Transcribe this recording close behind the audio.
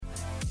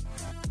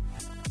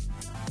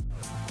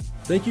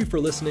Thank you for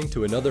listening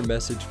to another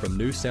message from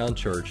New Sound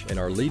Church and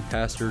our lead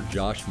pastor,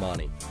 Josh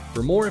Mauney.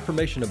 For more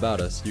information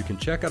about us, you can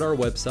check out our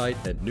website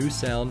at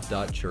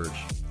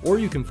newsound.church, or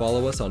you can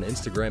follow us on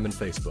Instagram and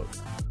Facebook.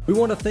 We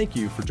want to thank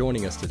you for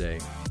joining us today.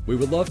 We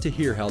would love to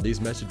hear how these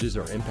messages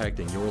are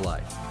impacting your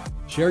life.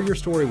 Share your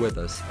story with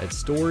us at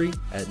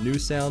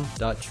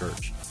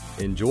story@newsound.church.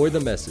 Enjoy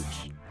the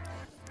message.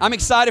 I'm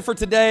excited for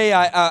today.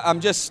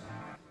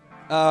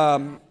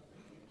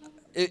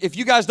 If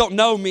you guys don't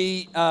know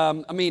me,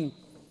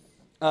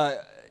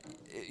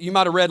 you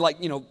might have read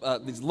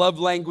these love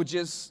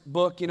languages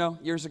book,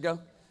 years ago,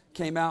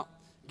 came out,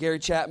 Gary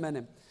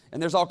Chapman,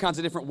 and there's all kinds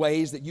of different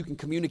ways that you can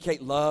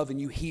communicate love and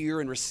you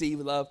hear and receive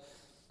love.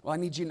 Well, I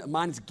need you to know,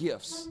 mine is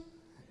gifts.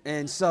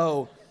 And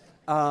so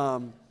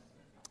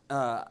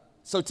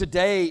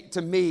today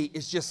to me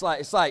it's just like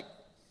it's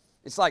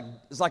like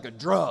a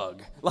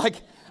drug. Like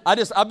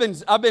I've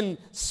been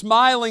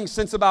smiling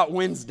since about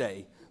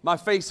Wednesday. My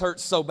face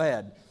hurts so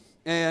bad.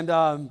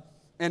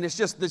 And it's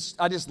just this,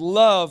 I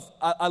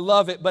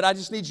love it, but I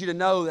just need you to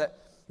know that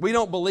we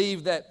don't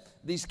believe that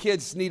these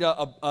kids need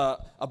a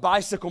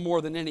bicycle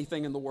more than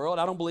anything in the world.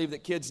 I don't believe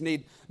that kids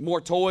need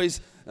more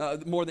toys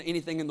more than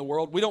anything in the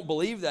world. We don't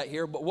believe that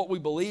here, but what we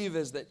believe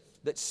is that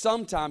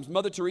sometimes,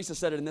 Mother Teresa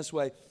said it in this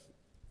way,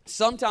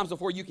 sometimes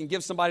before you can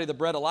give somebody the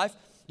bread of life,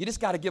 you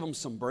just got to give them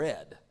some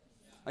bread.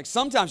 Like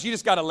sometimes you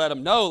just got to let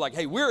them know, like,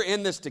 hey, we're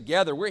in this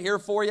together. We're here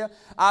for you.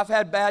 I've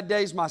had bad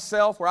days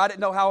myself where I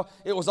didn't know how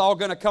it was all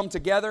going to come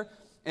together.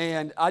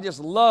 And I just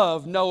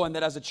love knowing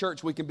that as a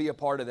church we can be a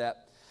part of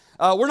that.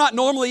 We're not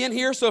normally in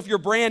here, so if you're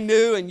brand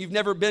new and you've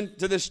never been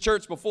to this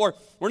church before,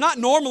 we're not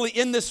normally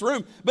in this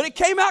room. But it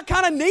came out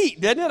kind of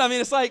neat, didn't it? I mean,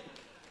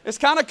 it's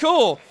kind of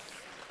cool.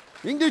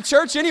 You can do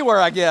church anywhere,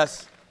 I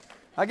guess.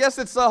 I guess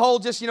it's the whole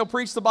just,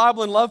 preach the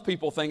Bible and love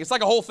people thing. It's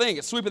like a whole thing.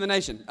 It's sweeping the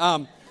nation.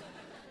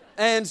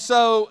 And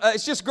so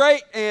it's just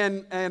great.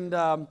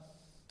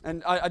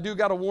 And I do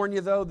got to warn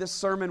you, though, this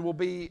sermon will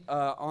be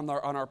on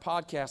our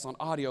podcast on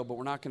audio, but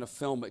we're not going to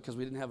film it because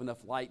we didn't have enough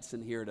lights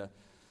in here to,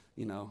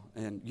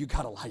 and you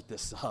got to light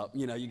this up.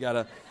 You got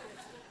to,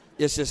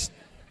 it's just,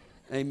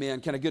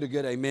 amen. Can I get a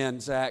good amen,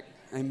 Zach?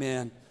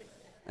 Amen.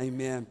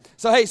 Amen.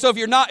 So, hey,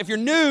 if you're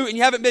new and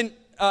you haven't been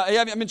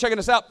checking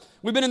us out,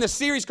 we've been in this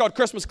series called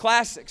Christmas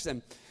Classics,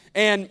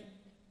 and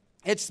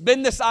it's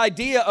been this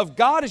idea of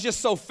God is just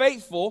so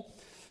faithful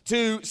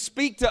to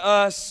speak to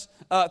us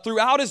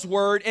throughout His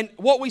Word. And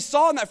what we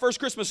saw in that first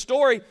Christmas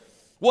story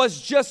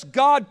was just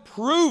God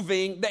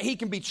proving that He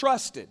can be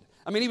trusted.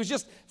 I mean, He was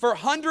just, for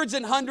hundreds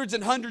and hundreds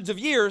and hundreds of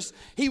years,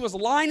 He was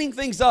lining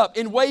things up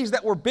in ways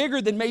that were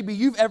bigger than maybe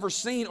you've ever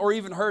seen or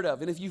even heard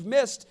of. And if you've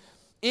missed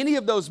any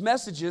of those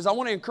messages, I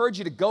want to encourage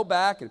you to go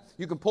back, and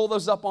you can pull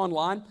those up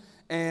online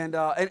and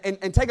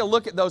take a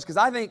look at those, because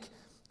I think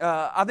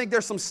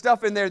there's some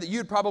stuff in there that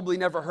you'd probably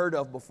never heard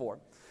of before.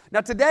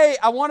 Now today,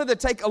 I wanted to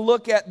take a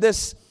look at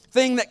this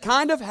thing that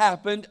kind of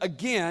happened,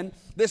 again,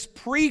 this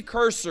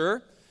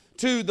precursor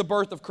to the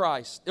birth of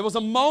Christ. It was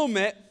a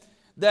moment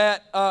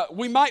that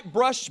we might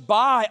brush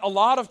by a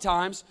lot of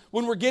times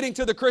when we're getting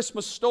to the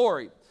Christmas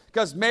story,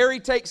 because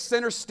Mary takes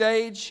center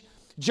stage,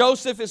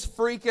 Joseph is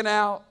freaking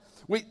out,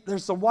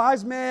 there's some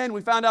wise men, we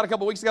found out a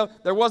couple weeks ago,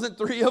 there wasn't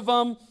 3 of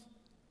them,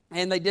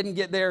 and they didn't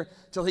get there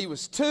till he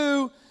was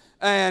 2,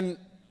 and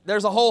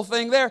there's a whole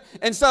thing there,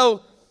 and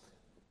so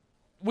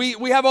we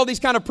have all these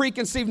kind of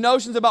preconceived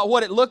notions about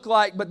what it looked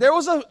like, but there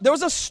was a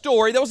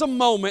story, there was a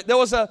moment, there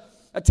was a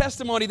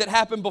testimony that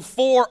happened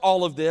before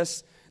all of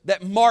this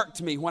that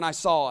marked me when I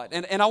saw it.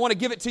 And I want to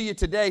give it to you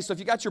today. So if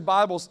you got your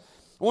Bibles,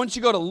 I want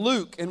you to go to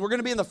Luke, and we're going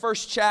to be in the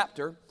first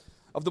chapter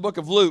of the book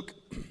of Luke.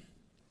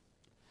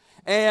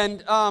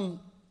 And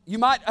you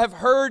might have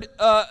heard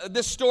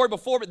this story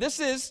before, but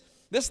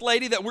this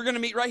lady that we're going to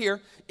meet right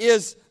here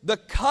is the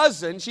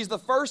cousin. She's the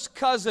first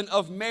cousin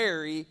of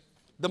Mary,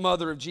 the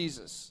mother of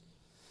Jesus.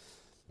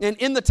 And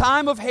in the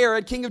time of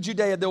Herod, king of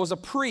Judea, there was a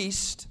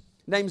priest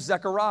named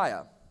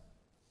Zechariah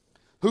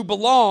who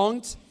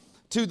belonged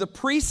to the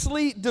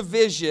priestly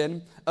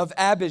division of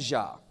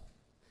Abijah.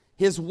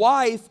 His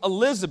wife,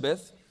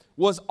 Elizabeth,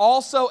 was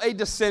also a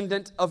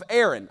descendant of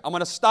Aaron. I'm going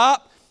to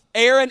stop.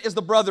 Aaron is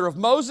the brother of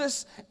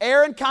Moses.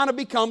 Aaron kind of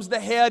becomes the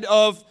head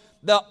of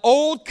the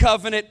Old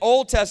Covenant,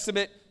 Old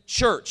Testament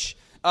church.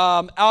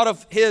 Out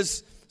of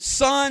his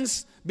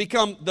sons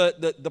become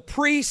the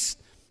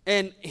priest,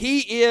 and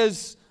he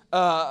is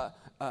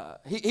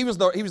he was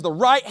the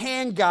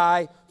right-hand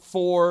guy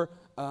for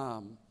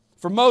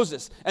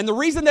Moses. And the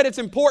reason that it's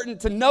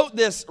important to note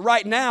this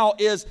right now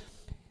is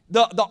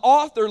the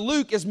author,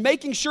 Luke, is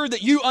making sure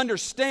that you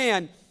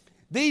understand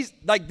these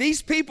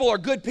people are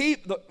good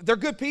people. They're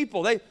good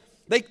people.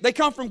 They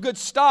come from good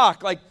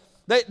stock. Like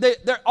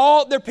they're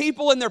all their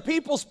people, and their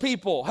people's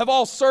people have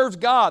all served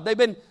God. They've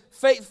been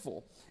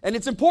faithful. And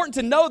it's important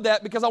to know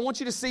that, because I want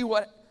you to see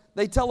what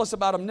they tell us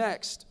about them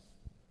next.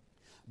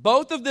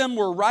 Both of them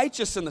were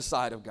righteous in the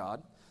sight of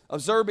God,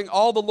 observing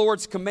all the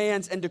Lord's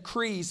commands and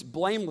decrees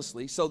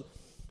blamelessly. So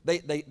they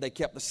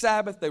kept the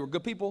Sabbath. They were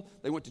good people.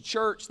 They went to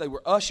church. They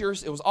were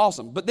ushers. It was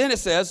awesome. But then it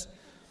says,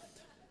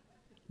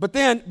 But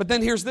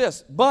then here's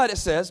this. But it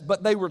says,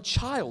 but they were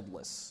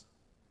childless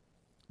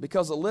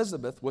because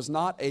Elizabeth was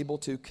not able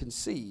to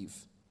conceive.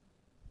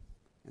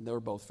 And they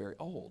were both very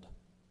old.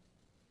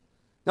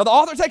 Now the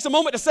author takes a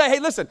moment to say, hey,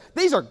 listen,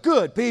 these are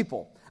good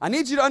people. I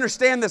need you to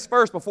understand this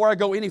first before I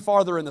go any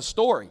farther in the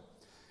story.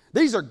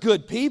 These are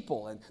good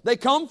people, and they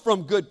come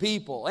from good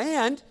people.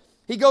 And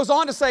he goes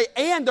on to say,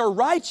 and they're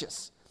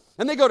righteous.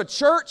 And they go to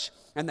church,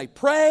 and they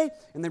pray,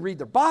 and they read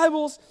their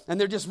Bibles, and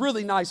they're just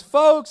really nice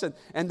folks, and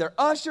they're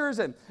ushers,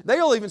 and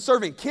they'll even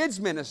serve in kids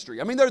ministry.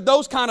 I mean, they're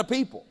those kind of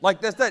people.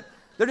 Like they're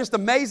just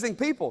amazing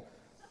people.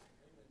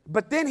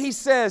 But then he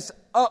says,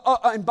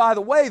 and by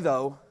the way,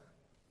 though,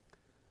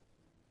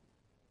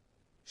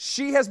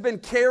 she has been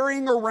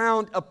carrying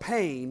around a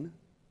pain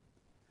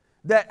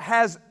that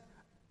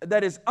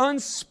is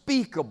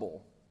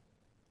unspeakable,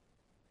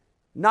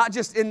 not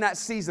just in that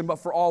season, but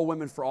for all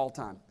women for all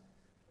time.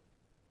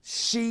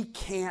 She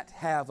can't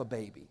have a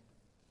baby.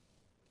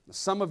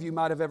 Some of you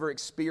might have ever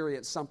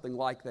experienced something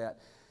like that.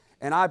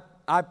 And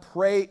I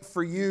pray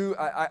for you.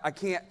 I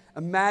can't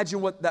imagine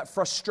what that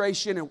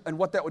frustration and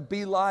what that would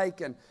be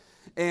like.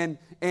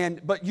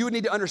 But you would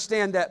need to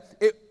understand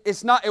that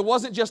it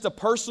wasn't just a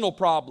personal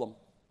problem.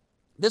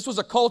 This was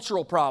a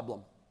cultural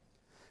problem.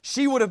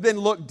 She would have been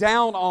looked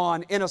down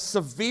on in a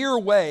severe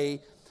way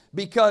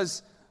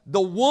because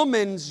the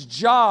woman's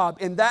job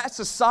in that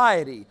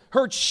society,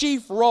 her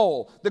chief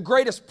role, the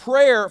greatest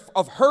prayer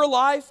of her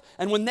life,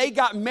 and when they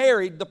got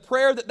married, the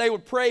prayer that they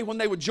would pray when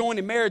they would join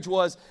in marriage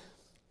was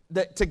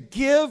that to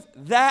give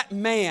that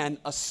man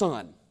a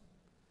son.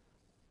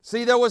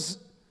 See,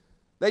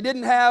 they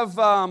didn't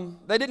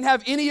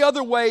have any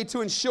other way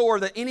to ensure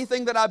that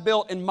anything that I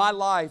built in my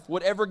life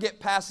would ever get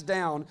passed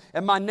down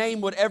and my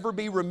name would ever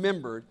be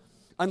remembered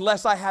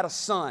unless I had a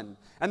son.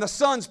 And the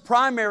son's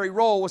primary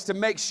role was to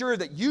make sure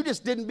that you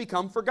just didn't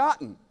become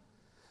forgotten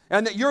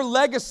and that your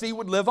legacy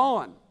would live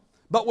on.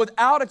 But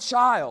without a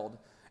child,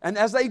 and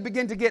as they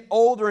begin to get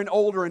older and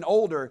older and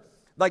older,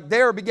 like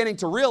they're beginning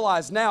to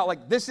realize now,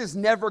 like this is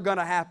never going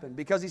to happen,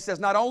 because he says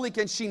not only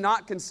can she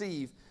not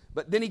conceive,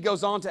 but then he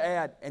goes on to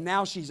add, and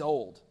now she's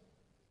old.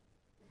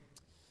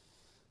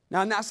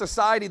 Now in that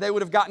society, they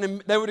would have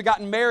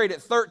gotten married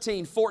at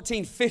 13,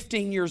 14,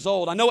 15 years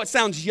old. I know it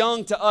sounds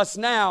young to us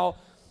now,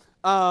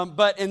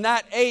 but in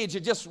that age,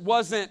 it just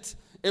wasn't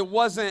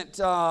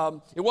atypical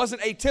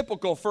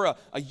for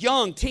a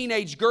young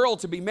teenage girl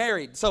to be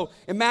married. So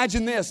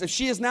imagine this: if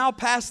she is now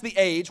past the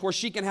age where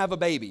she can have a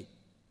baby,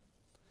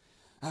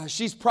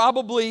 she's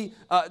probably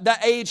that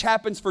age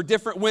happens for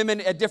different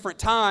women at different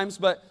times,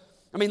 but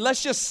I mean, let's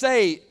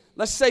say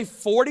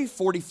 40,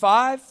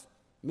 45,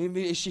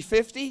 maybe is she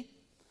 50?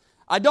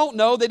 I don't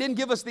know. They didn't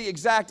give us the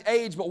exact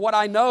age, but what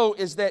I know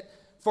is that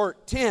for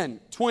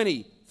 10,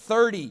 20,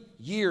 30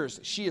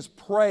 years, she has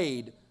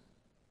prayed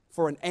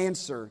for an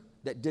answer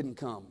that didn't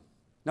come.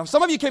 Now,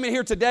 some of you came in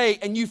here today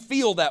and you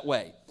feel that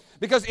way,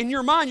 because in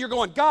your mind, you're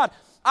going, God,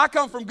 I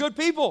come from good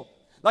people.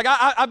 Like,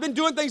 I've been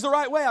doing things the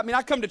right way. I mean,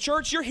 I come to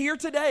church, you're here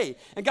today,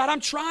 and God,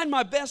 I'm trying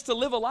my best to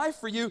live a life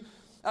for you.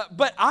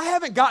 But I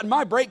haven't gotten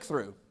my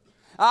breakthrough.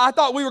 I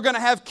thought we were going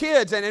to have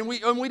kids, and we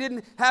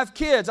didn't have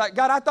kids. I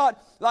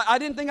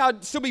didn't think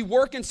I'd still be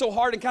working so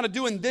hard and kind of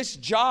doing this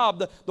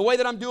job the way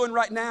that I'm doing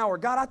right now. Or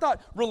God, I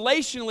thought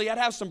relationally I'd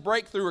have some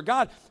breakthrough. Or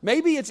God,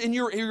 maybe it's in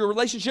your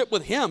relationship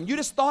with Him. You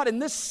just thought in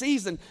this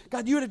season,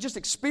 God, you would have just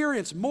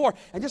experienced more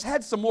and just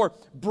had some more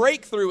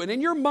breakthrough. And in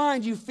your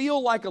mind, you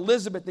feel like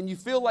Elizabeth and you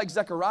feel like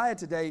Zechariah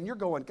today, and you're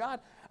going, God,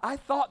 I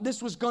thought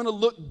this was going to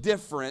look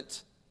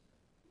different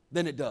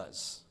than it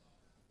does.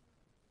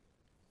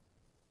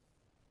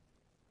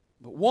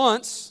 But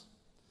once,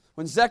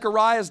 when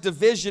Zechariah's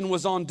division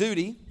was on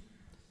duty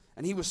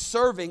and he was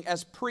serving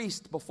as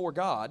priest before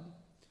God,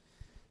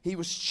 he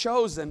was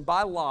chosen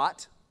by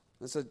lot.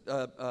 That's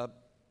a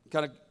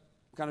kind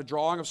of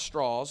drawing of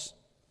straws,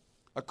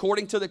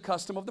 according to the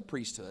custom of the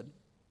priesthood,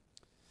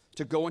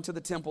 to go into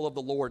the temple of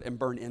the Lord and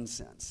burn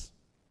incense.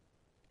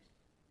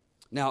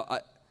 Now,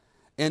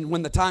 and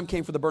when the time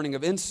came for the burning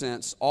of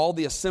incense, all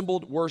the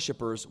assembled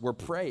worshipers were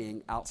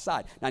praying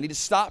outside. Now, I need to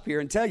stop here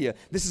and tell you,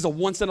 this is a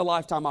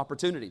once-in-a-lifetime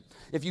opportunity.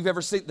 If you've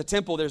ever seen the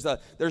temple, there's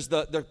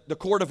the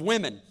court of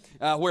women,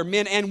 where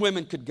men and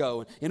women could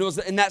go. And it was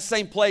in that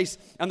same place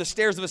on the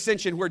stairs of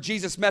Ascension where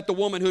Jesus met the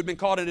woman who had been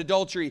caught in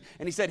adultery,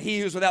 and he said, "He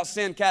who's without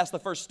sin cast the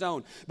first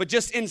stone." But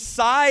just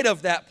inside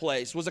of that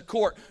place was a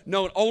court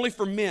known only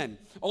for men.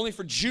 Only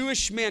for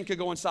Jewish men could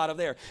go inside of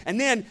there.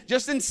 And then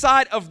just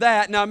inside of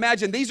that, now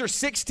imagine these are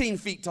 16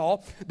 feet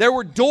tall. There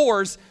were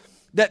doors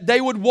that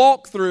they would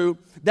walk through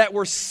that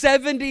were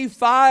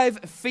 75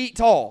 feet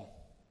tall.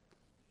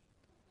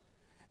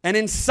 And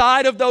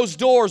inside of those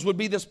doors would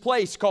be this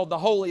place called the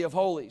Holy of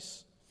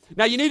Holies.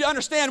 Now, you need to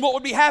understand what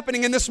would be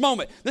happening in this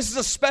moment. This is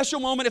a special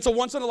moment. It's a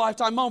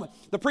once-in-a-lifetime moment.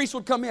 The priest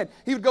would come in.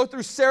 He would go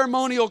through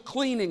ceremonial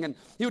cleaning, and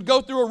he would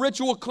go through a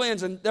ritual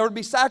cleanse, and there would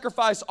be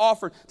sacrifice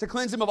offered to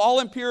cleanse him of all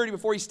impurity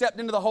before he stepped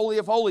into the Holy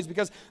of Holies,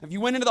 because if you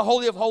went into the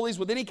Holy of Holies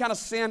with any kind of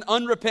sin,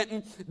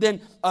 unrepentant,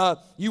 then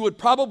you would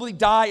probably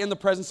die in the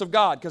presence of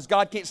God, because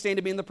God can't stand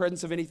to be in the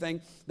presence of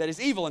anything that is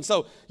evil. And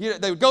so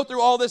they would go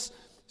through all this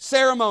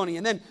ceremony,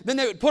 and then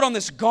they would put on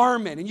this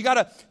garment,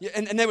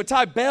 and they would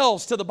tie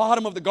bells to the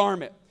bottom of the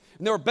garment.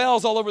 And there were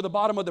bells all over the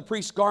bottom of the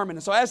priest's garment.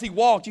 And so as he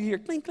walked, you hear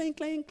clink, clink,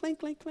 clink, clink,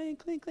 clink, clink,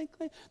 clink, clink,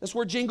 clink. That's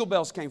where Jingle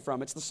Bells came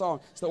from. It's the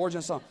song. It's the origin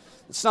of the song.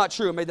 It's not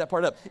true. I made that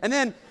part up. And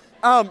then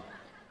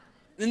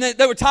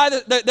they would tie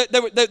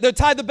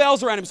the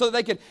bells around him so that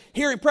they could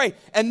hear him pray.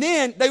 And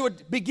then they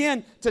would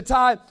begin to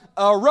tie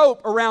a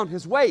rope around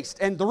his waist.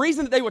 And the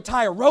reason that they would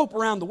tie a rope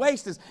around the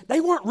waist is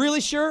they weren't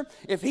really sure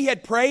if he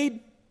had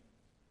prayed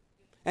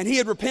and he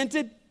had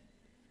repented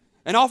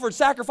and offered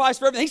sacrifice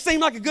for everything. He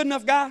seemed like a good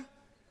enough guy.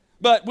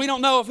 But we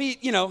don't know if he,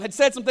 had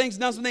said some things,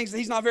 done some things that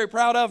he's not very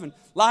proud of, and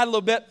lied a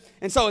little bit.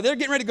 And so they're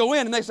getting ready to go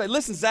in, and they say,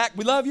 listen, Zach,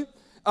 we love you.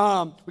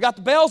 We got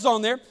the bells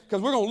on there because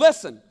we're going to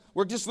listen.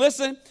 We're just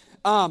listening.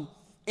 And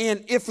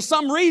if for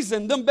some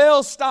reason them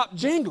bells stop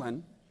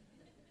jingling,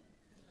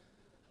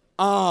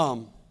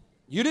 you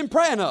didn't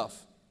pray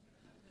enough.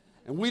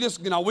 And we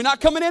just, we're not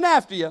coming in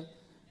after you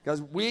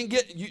because we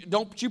ain't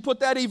don't you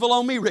put that evil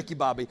on me, Ricky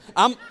Bobby.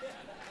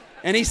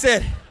 And he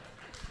said,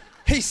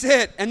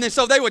 and then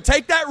so they would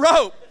take that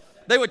rope.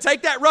 They would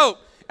take that rope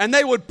and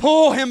they would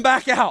pull him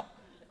back out.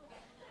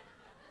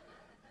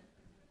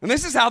 And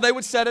this is how they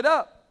would set it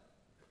up.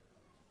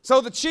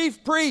 So the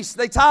chief priests,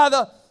 they tie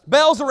the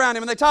bells around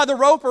him and they tie the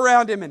rope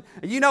around him. And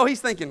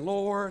he's thinking,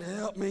 Lord,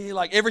 help me.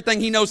 Like everything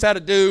he knows how to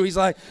do. He's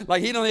like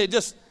he don't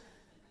just.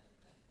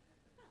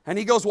 And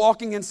he goes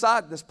walking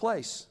inside this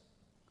place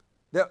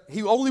that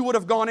he only would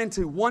have gone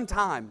into one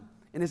time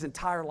in his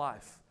entire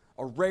life.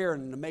 A rare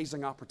and an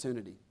amazing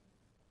opportunity.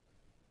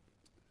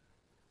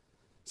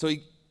 So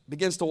he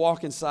begins to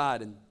walk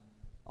inside, and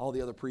all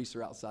the other priests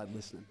are outside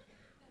listening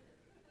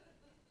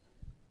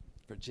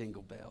for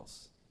jingle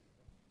bells.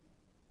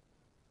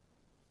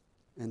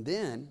 And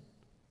then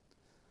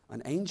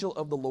an angel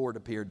of the Lord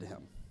appeared to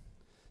him,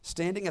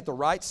 standing at the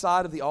right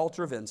side of the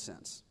altar of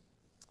incense.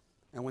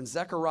 And when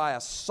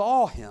Zechariah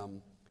saw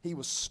him, he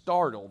was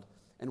startled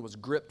and was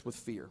gripped with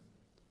fear.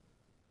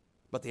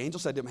 But the angel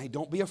said to him, hey,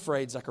 don't be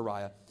afraid,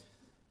 Zechariah.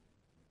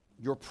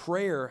 Your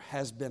prayer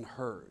has been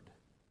heard.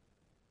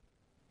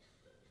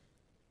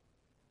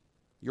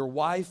 Your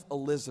wife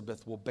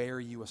Elizabeth will bear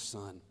you a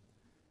son,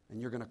 and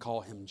you're going to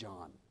call him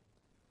John.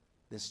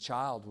 This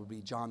child will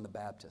be John the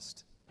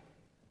Baptist,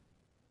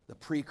 the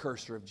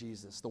precursor of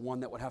Jesus, the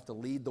one that would have to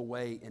lead the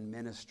way in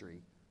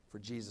ministry for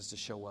Jesus to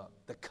show up,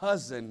 the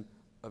cousin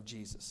of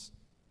Jesus.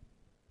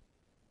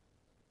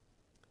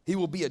 He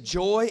will be a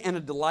joy and a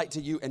delight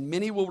to you, and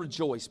many will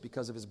rejoice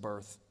because of his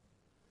birth,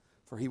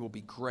 for he will be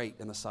great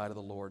in the sight of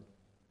the Lord.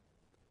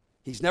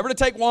 He's never to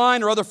take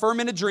wine or other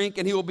fermented drink,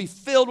 and he will be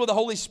filled with the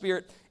Holy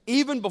Spirit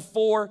even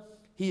before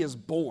he is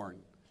born.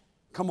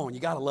 Come on, you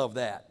got to love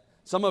that.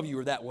 Some of you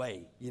are that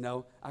way,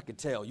 I could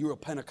tell. You were a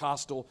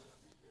Pentecostal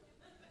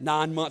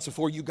 9 months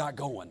before you got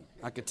going.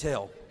 I could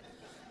tell.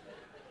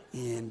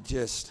 And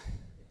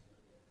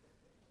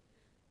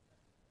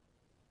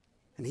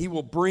he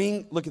will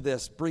bring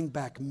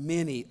back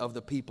many of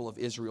the people of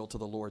Israel to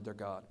the Lord their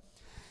God.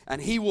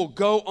 And he will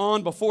go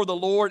on before the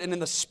Lord and in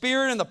the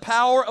spirit and the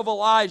power of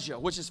Elijah,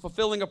 which is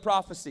fulfilling a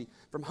prophecy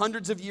from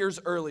hundreds of years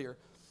earlier,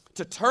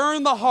 to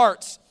turn the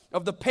hearts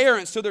of the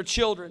parents to their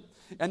children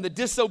and the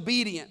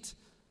disobedient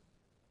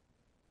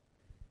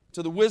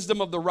to the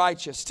wisdom of the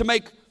righteous, to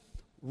make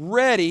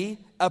ready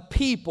a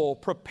people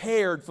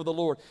prepared for the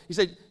Lord. He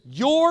said,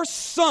 your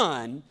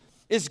son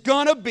is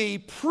going to be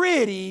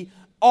pretty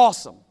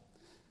awesome.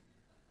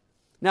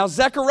 Now,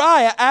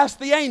 Zechariah asked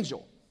the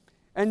angel,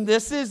 and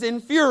this is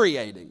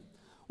infuriating.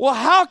 Well,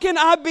 how can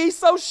I be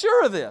so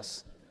sure of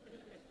this?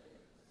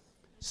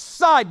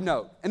 Side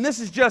note, and this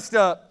is just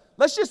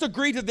let's just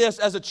agree to this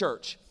as a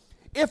church.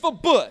 If a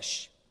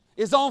bush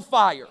is on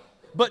fire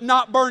but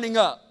not burning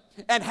up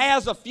and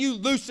has a few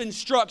loose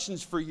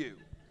instructions for you,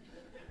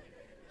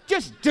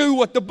 just do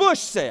what the bush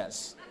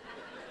says.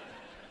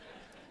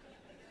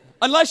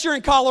 Unless you're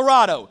in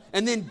Colorado,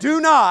 and then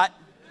do not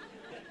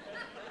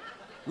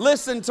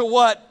listen to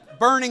what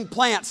burning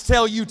plants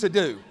tell you to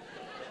do.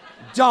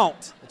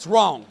 Don't. It's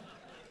wrong.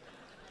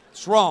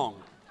 It's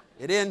wrong.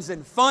 It ends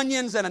in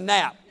Funyuns and a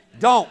nap.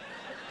 Don't.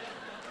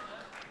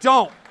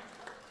 Don't.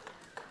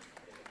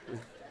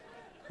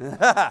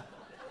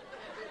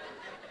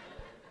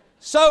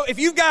 So if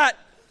you've got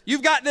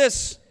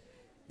this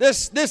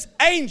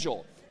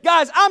angel,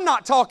 guys, I'm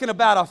not talking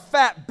about a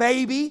fat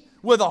baby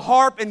with a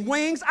harp and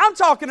wings. I'm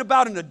talking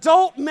about an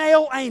adult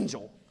male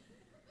angel.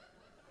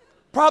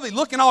 Probably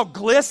looking all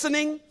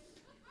glistening.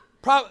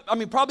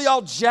 Probably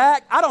all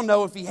jacked. I don't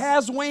know if he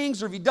has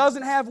wings or if he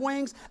doesn't have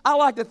wings. I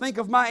like to think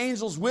of my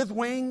angels with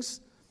wings.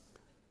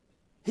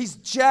 He's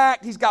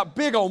jacked. He's got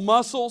big old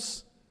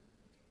muscles.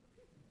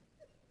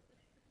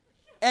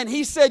 And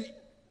he said,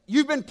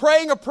 you've been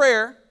praying a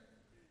prayer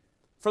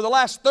for the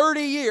last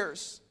 30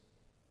 years.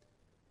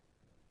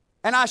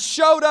 And I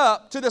showed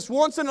up to this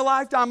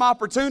once-in-a-lifetime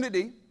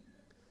opportunity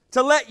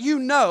to let you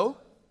know.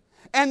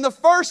 And the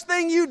first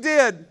thing you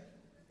did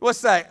was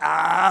say,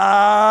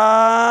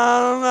 I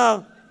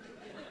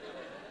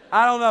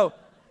don't know.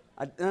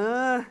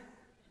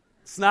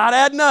 It's not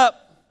adding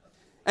up.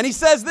 And he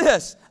says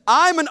this,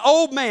 I'm an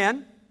old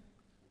man.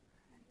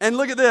 And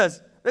look at this.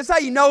 This is how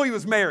you know he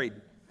was married.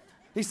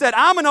 He said,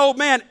 I'm an old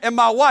man, and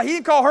my wife, he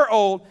didn't call her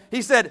old.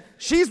 He said,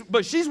 she's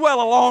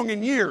well along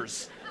in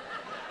years.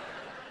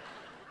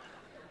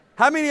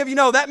 How many of you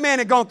know that man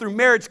had gone through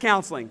marriage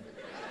counseling?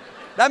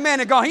 That man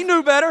had gone, he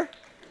knew better.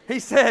 He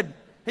said,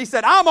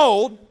 I'm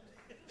old.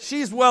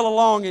 She's well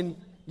along in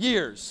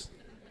years.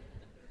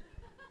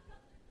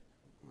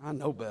 I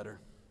know better.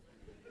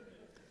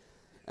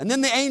 And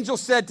then the angel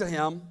said to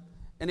him,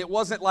 and it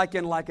wasn't like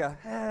it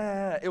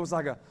was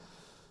like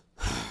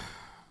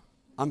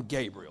I'm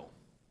Gabriel.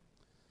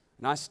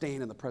 And I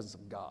stand in the presence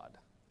of God.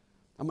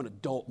 I'm an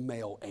adult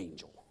male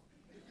angel.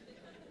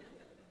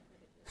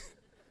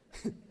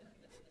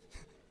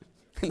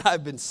 And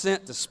I've been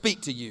sent to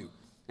speak to you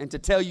and to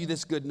tell you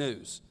this good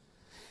news.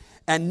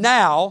 And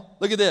now,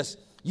 look at this.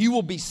 You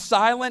will be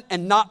silent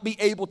and not be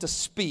able to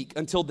speak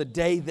until the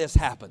day this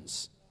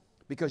happens,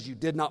 because you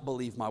did not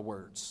believe my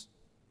words,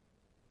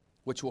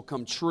 which will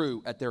come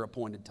true at their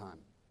appointed time.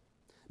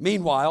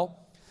 Meanwhile,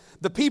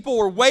 the people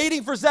were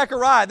waiting for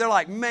Zechariah. They're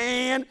like,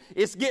 man,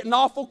 it's getting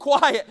awful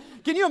quiet.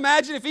 Can you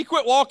imagine if he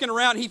quit walking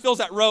around and he feels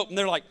that rope and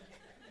they're like,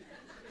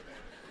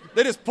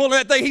 they just pull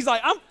that thing. He's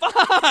like, I'm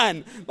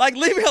fine. Like,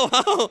 leave me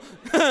alone.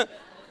 They're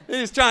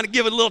just trying to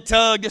give it a little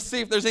tug to see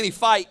if there's any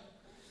fight.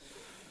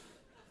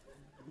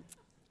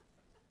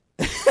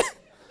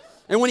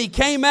 And when he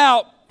came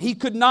out, he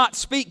could not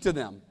speak to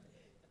them.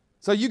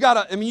 So you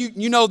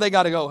know they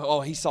got to go,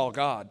 oh, he saw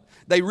God.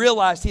 They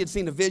realized he had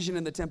seen a vision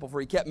in the temple, for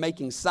he kept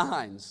making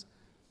signs.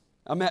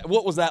 I mean,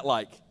 what was that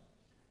like?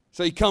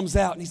 So he comes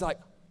out and he's like,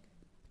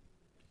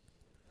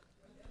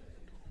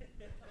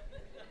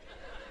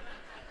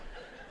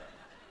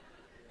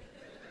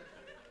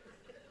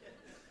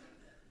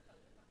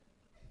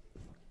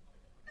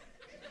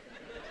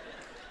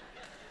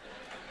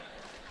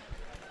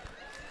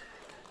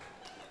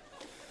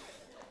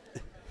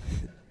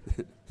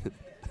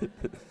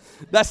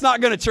 that's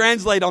not going to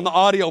translate on the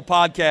audio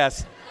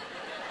podcast.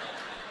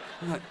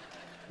 Like,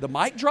 the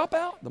mic drop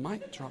out? The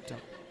mic dropped out.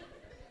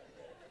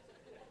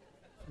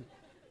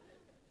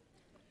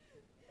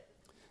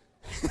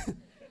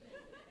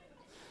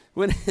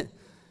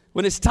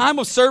 When his time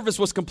of service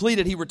was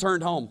completed, he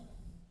returned home.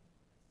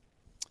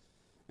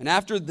 And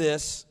after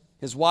this,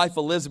 his wife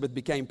Elizabeth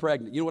became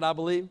pregnant. You know what I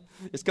believe?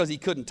 It's because he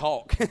couldn't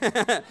talk.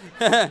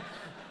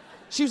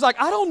 She was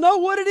like, I don't know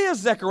what it is,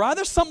 Zechariah.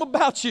 There's something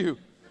about you.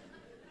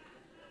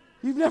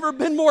 You've never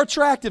been more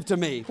attractive to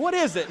me. What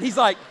is it? He's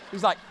like,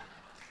 she's like,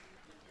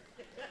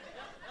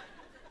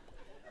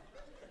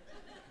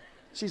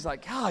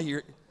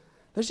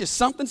 there's just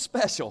something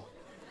special.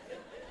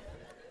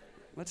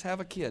 Let's have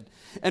a kid.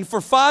 And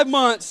for 5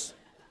 months,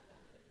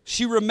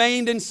 she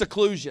remained in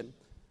seclusion,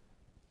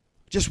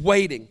 just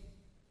waiting,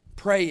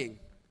 praying.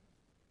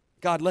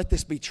 God, let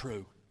this be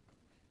true.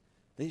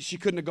 She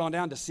couldn't have gone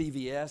down to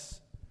CVS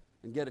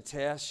and get a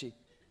test.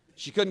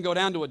 She couldn't go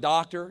down to a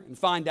doctor and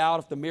find out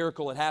if the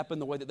miracle had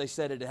happened the way that they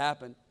said it had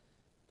happened.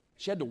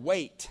 She had to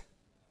wait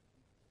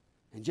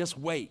and just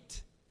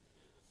wait.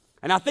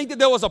 And I think that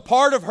there was a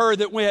part of her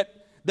that went,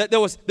 that there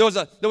was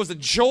a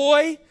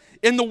joy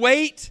in the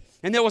wait,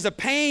 and there was a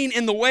pain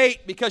in the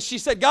wait, because she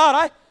said,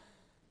 God,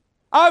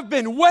 I've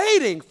been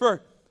waiting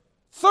for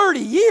 30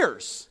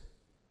 years.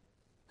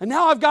 And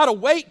now I've got to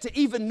wait to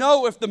even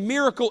know if the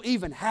miracle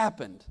even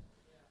happened.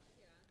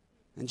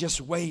 And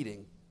just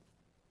waiting.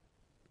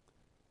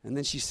 And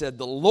then she said,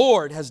 the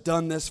Lord has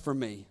done this for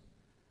me.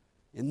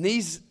 In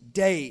these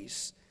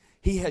days,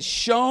 he has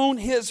shown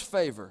his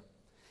favor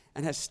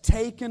and has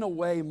taken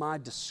away my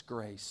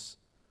disgrace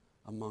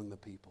among the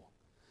people.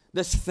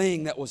 This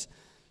thing that was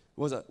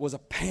a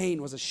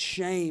pain, was a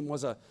shame,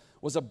 was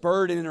a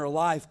burden in her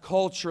life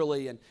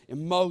culturally and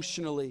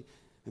emotionally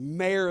and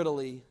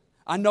maritally.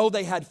 I know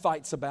they had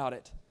fights about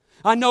it.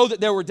 I know that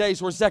there were days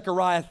where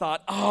Zechariah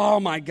thought, oh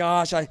my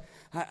gosh, I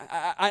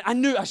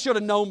knew I should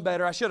have known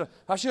better. I should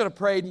have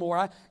prayed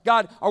more.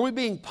 God, are we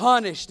being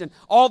punished? And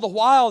all the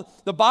while,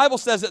 the Bible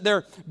says that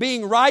they're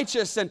being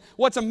righteous. And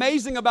what's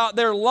amazing about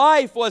their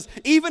life was,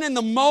 even in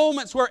the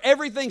moments where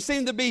everything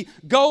seemed to be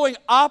going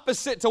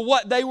opposite to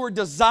what they were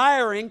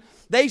desiring,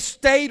 they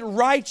stayed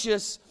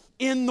righteous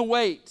in the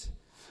wait.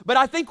 But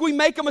I think we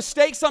make a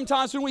mistake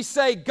sometimes when we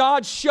say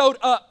God showed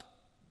up.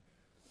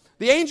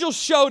 The angels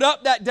showed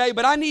up that day,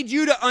 but I need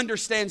you to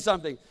understand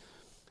something.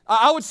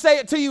 I would say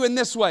it to you in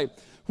this way.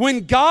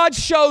 When God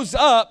shows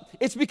up,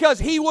 it's because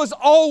he was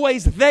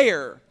always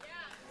there.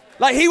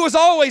 Like, he was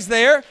always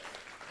there.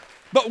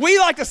 But we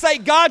like to say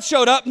God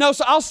showed up. No,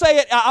 so I'll say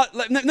it.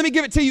 Let me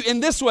give it to you in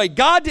this way.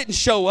 God didn't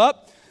show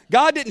up.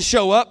 God didn't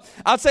show up.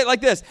 I'll say it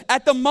like this.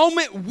 At the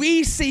moment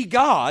we see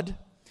God,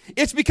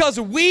 It's because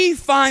we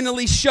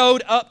finally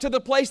showed up to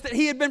the place that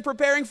He had been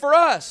preparing for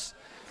us.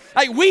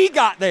 Like, we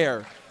got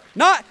there.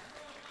 Not,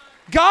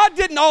 God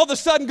didn't all of a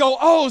sudden go,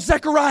 oh,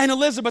 Zechariah and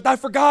Elizabeth, I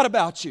forgot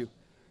about you.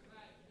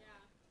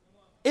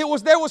 There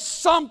was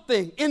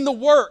something in the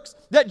works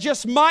that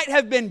just might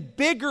have been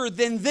bigger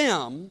than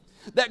them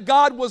that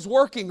God was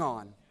working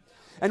on.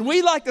 And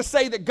we like to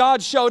say that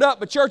God showed up,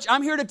 but church,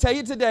 I'm here to tell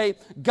you today,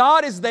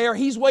 God is there.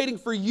 He's waiting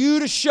for you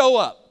to show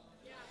up.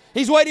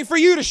 He's waiting for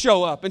you to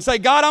show up and say,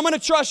 God, I'm going to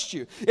trust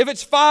you. If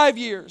it's 5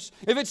 years,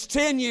 if it's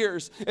 10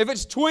 years, if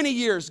it's 20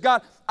 years,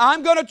 God,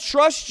 I'm going to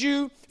trust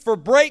you for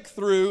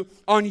breakthrough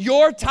on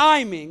your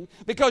timing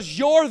because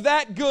you're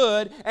that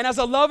good. And as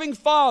a loving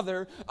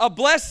Father, a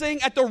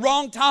blessing at the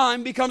wrong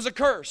time becomes a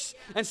curse.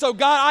 And so,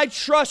 God, I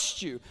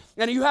trust you.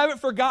 And you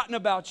haven't forgotten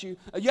about you.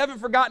 You haven't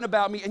forgotten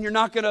about me, and you're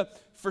not going to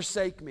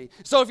forsake me.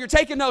 So if you're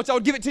taking notes, I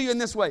would give it to you in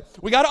this way.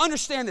 We got to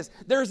understand this.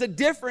 There's a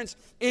difference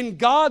in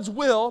God's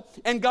will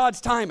and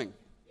God's timing.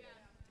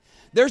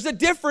 There's a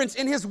difference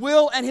in His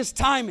will and His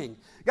timing.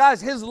 Guys,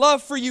 His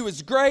love for you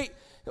is great.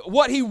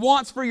 What He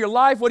wants for your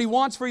life, what He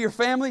wants for your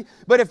family.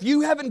 But if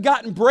you haven't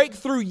gotten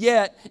breakthrough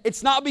yet,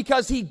 it's not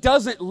because He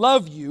doesn't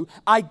love you.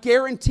 I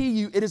guarantee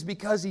you it is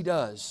because He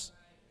does.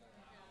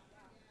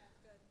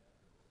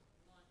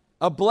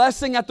 A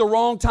blessing at the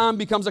wrong time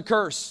becomes a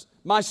curse.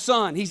 My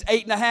son, he's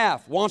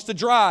 8.5, wants to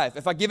drive.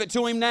 If I give it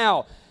to him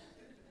now,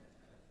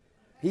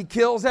 he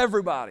kills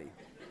everybody.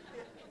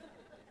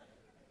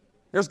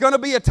 There's going to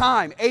be a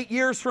time, 8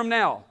 years from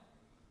now,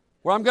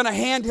 where I'm going to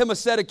hand him a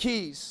set of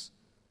keys.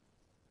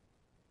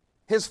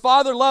 His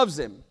father loves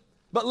him,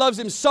 but loves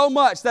him so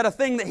much that a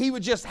thing that he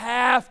would just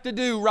have to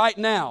do right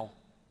now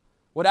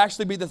would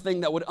actually be the thing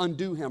that would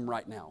undo him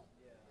right now.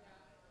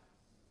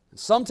 And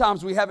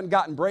sometimes we haven't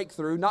gotten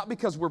breakthrough, not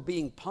because we're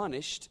being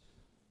punished,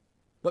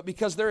 but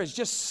because there is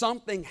just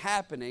something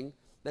happening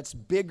that's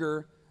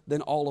bigger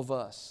than all of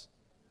us.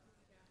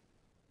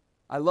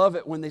 I love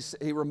it when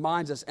he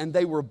reminds us, and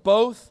they were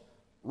both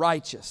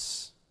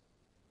righteous.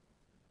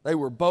 They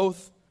were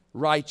both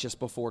righteous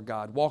before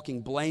God,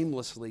 walking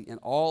blamelessly in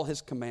all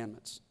His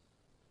commandments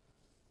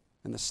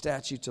and the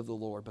statutes of the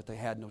Lord, but they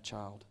had no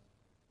child.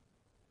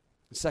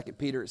 In 2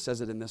 Peter, it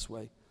says it in this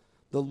way: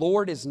 the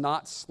Lord is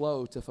not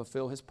slow to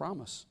fulfill His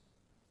promise,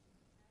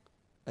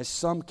 as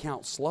some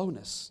count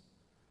slowness,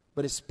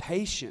 but is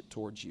patient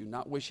towards you,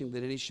 not wishing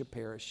that any should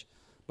perish,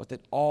 but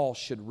that all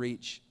should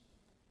reach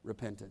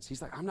repentance.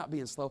 He's like, I'm not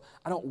being slow.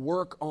 I don't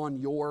work on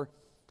your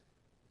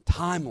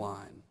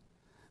timeline.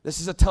 This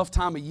is a tough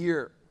time of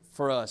year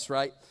for us,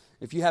 right?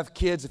 If you have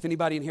kids, if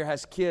anybody in here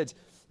has kids,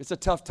 it's a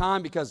tough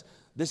time because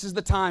this is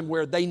the time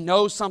where they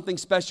know something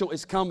special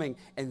is coming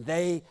and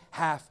they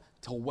have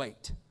to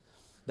wait.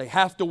 They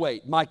have to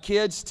wait. My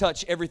kids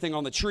touch everything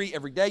on the tree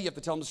every day. You have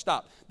to tell them to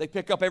stop. They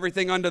pick up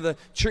everything under the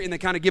tree and they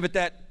kind of give it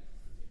that.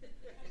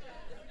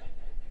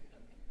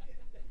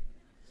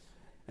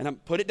 And I'm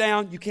put it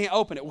down. You can't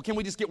open it. Well, can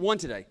we just get one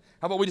today?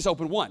 How about we just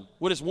open one?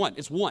 What is one?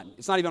 It's one.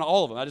 It's not even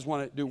all of them. I just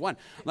want to do one.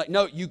 I'm like,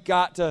 no, you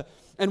got to.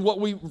 And what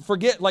we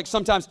forget, like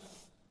sometimes,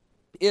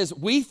 is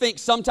we think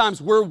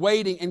sometimes we're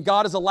waiting and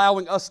God is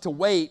allowing us to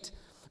wait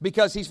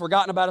because He's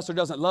forgotten about us or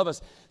doesn't love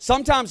us.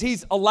 Sometimes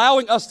He's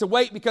allowing us to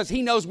wait because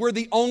He knows we're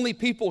the only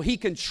people He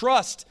can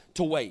trust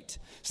to wait.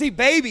 See,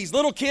 babies,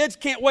 little kids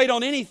can't wait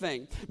on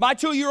anything. My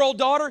 2-year-old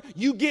daughter,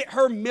 you get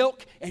her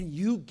milk and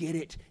you get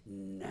it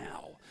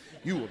now.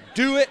 You will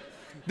do it.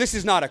 This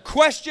is not a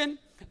question.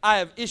 I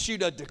have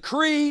issued a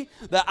decree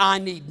that I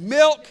need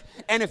milk.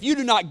 And if you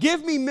do not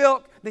give me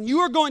milk, then you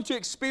are going to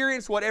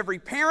experience what every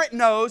parent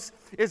knows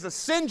is a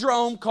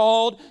syndrome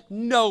called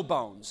no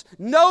bones.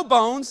 No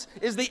bones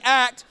is the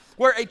act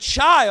where a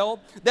child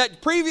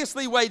that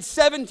previously weighed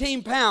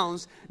 17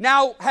 pounds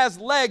now has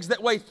legs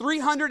that weigh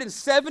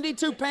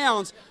 372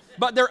 pounds,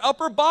 but their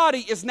upper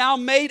body is now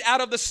made out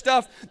of the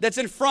stuff that's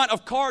in front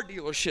of car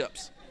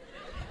dealerships.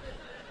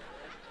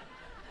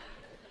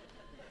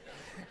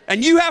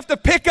 And you have to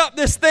pick up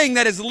this thing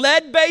that is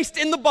lead-based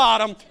in the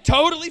bottom,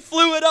 totally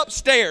fluid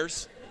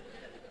upstairs,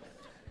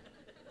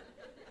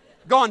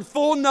 gone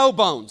full no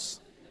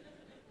bones.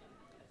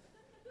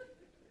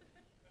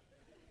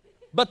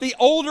 But the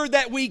older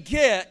that we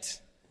get,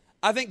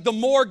 I think the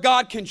more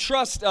God can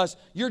trust us.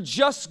 You're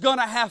just going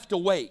to have to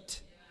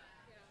wait.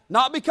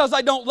 Not because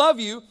I don't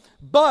love you,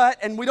 but,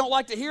 and we don't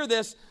like to hear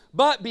this,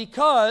 but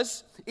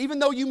because even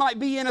though you might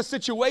be in a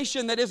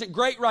situation that isn't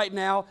great right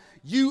now,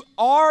 you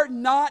are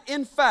not,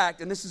 in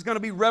fact, and this is going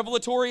to be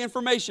revelatory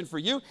information for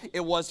you, it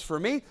was for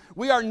me,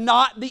 we are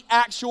not the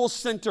actual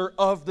center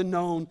of the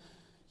known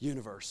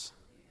universe.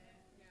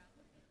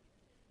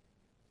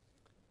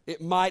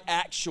 It might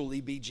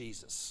actually be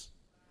Jesus.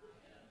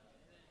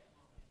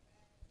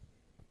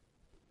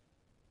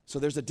 So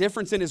there's a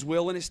difference in His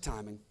will and His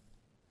timing.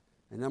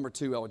 And number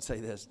two, I would say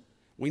this: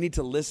 we need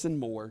to listen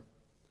more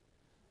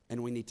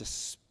and we need to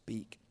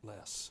speak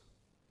less.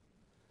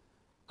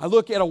 I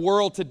look at a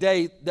world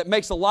today that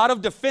makes a lot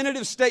of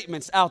definitive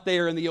statements out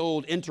there in the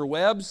old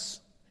interwebs.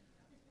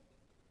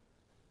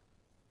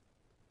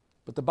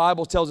 But the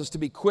Bible tells us to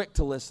be quick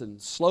to listen,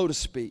 slow to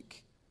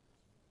speak,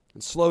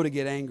 and slow to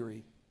get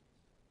angry.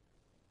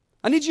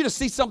 I need you to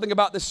see something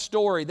about this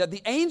story, that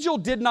the angel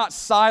did not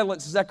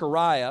silence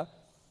Zechariah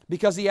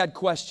because he had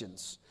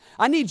questions.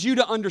 I need you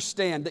to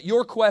understand that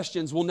your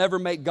questions will never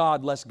make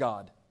God less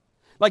God.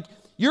 Like,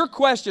 your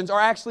questions are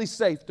actually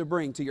safe to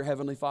bring to your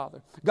Heavenly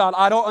Father. God,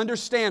 I don't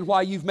understand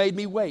why you've made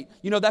me wait.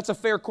 You know, that's a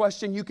fair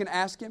question you can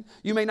ask Him.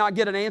 You may not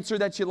get an answer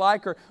that you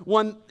like or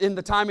one in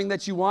the timing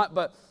that you want,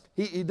 but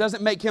He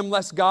doesn't make Him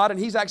less God, and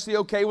He's actually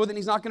okay with it, and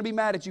He's not going to be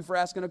mad at you for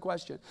asking a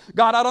question.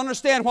 God, I don't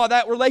understand why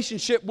that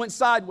relationship went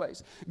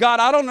sideways. God,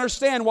 I don't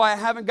understand why I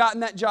haven't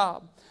gotten that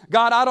job.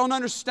 God, I don't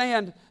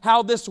understand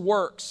how this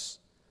works.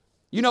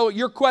 You know,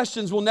 your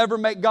questions will never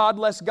make God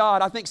less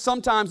God. I think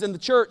sometimes in the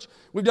church,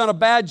 we've done a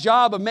bad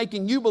job of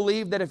making you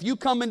believe that if you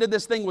come into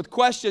this thing with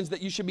questions,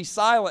 that you should be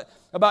silent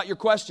about your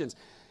questions.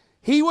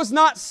 He was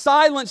not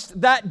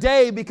silenced that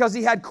day because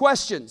he had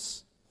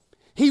questions.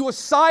 He was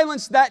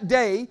silenced that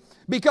day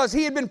because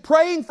he had been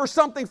praying for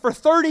something for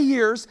 30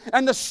 years,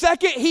 and the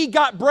second he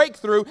got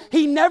breakthrough,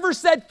 he never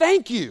said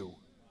thank you.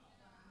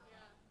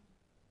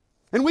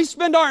 And we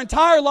spend our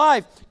entire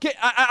life,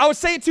 I would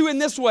say it to you in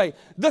this way,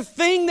 the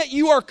thing that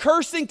you are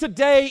cursing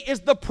today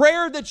is the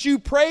prayer that you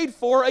prayed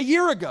for a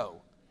year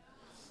ago.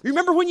 You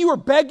remember when you were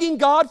begging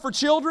God for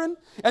children,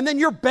 and then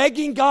you're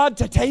begging God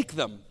to take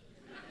them?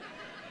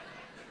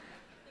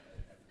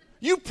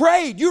 You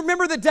prayed. You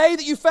remember the day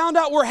that you found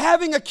out we're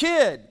having a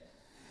kid,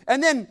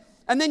 and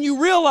then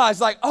you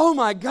realize, like, oh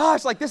my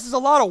gosh, like this is a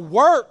lot of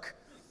work.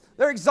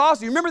 They're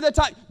exhausted. You remember that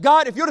time?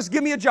 God, if you'll just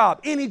give me a job,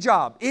 any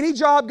job,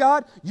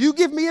 God, you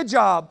give me a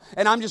job,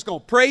 and I'm just going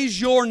to praise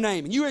your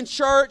name. And you're in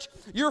church,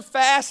 you're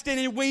fasting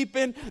and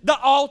weeping, the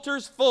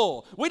altar's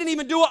full. We didn't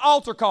even do an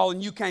altar call,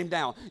 and you came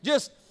down.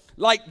 Just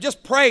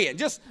praying.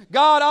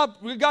 God,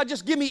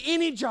 just give me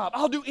any job.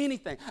 I'll do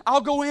anything. I'll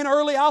go in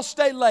early, I'll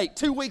stay late.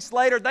 2 weeks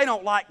later, they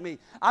don't like me.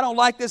 I don't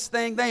like this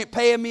thing. They ain't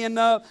paying me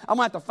enough. I'm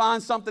going to have to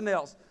find something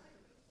else.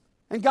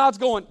 And God's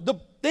going, the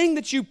thing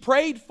that you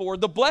prayed for,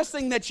 the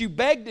blessing that you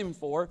begged Him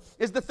for,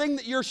 is the thing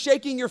that you're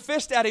shaking your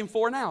fist at Him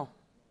for now.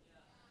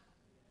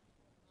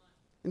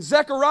 And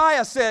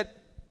Zechariah said,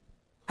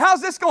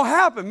 how's this going to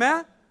happen,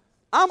 man?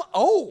 I'm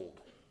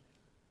old,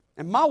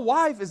 and my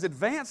wife is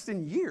advanced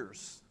in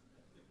years.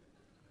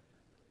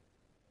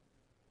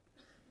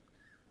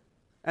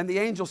 And the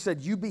angel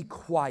said, you be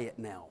quiet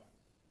now,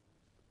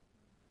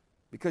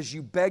 because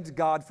you begged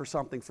God for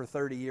something for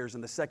 30 years,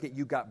 and the second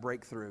you got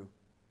breakthrough,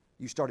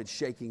 you started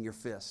shaking your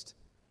fist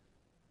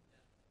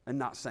and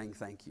not saying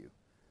thank you.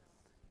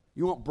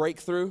 You want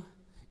breakthrough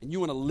and you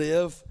want to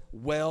live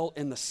well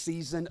in the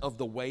season of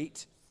the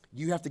wait,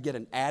 you have to get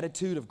an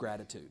attitude of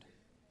gratitude.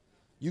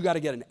 You got to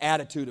get an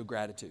attitude of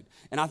gratitude.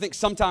 And I think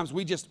sometimes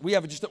we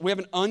have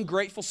an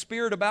ungrateful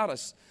spirit about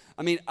us.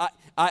 I mean,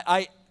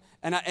 I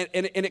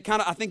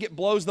think it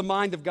blows the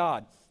mind of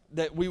God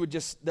that we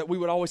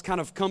would always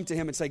kind of come to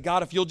Him and say,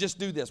 God, if you'll just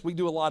do this. We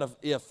do a lot of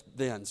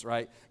if-thens,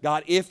 right?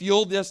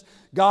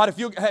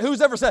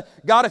 Who's ever said,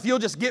 God, if you'll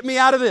just get me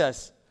out of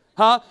this,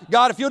 huh?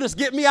 God, if you'll just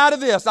get me out of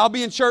this, I'll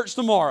be in church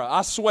tomorrow,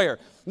 I swear.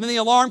 And then the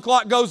alarm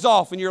clock goes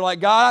off and you're like,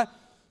 God, I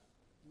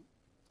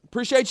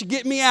appreciate you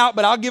getting me out,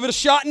 but I'll give it a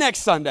shot next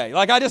Sunday.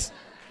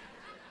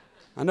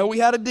 I know we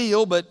had a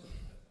deal, but,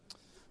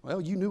 well,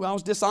 you knew I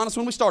was dishonest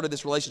when we started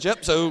this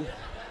relationship, so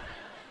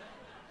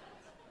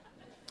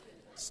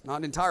it's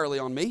not entirely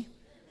on me.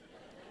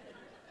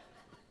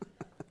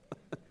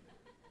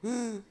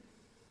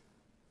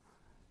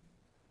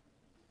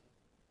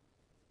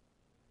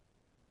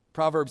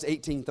 Proverbs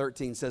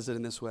 18:13 says it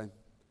in this way.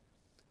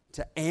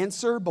 To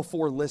answer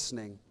before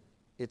listening,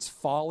 it's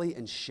folly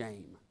and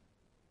shame.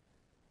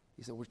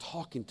 He said, we're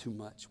talking too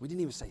much. We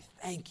didn't even say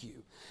thank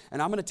you.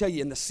 And I'm going to tell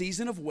you, in the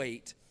season of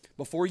wait,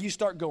 before you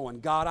start going,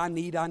 God, I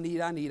need,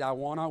 I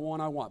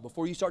want.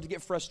 Before you start to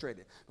get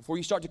frustrated, before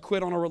you start to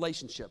quit on a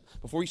relationship,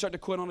 before you start to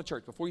quit on a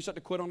church, before you start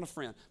to quit on a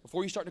friend,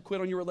 before you start to quit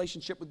on your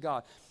relationship with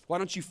God, why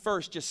don't you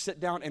first just sit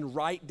down and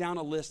write down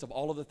a list of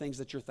all of the things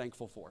that you're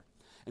thankful for?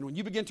 And when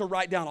you begin to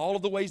write down all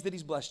of the ways that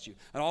He's blessed you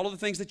and all of the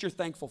things that you're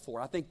thankful for,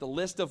 I think the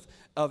list of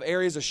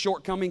areas of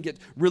shortcoming get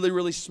really,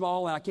 really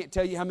small. And I can't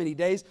tell you how many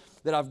days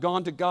that I've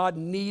gone to God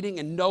needing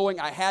and knowing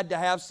I had to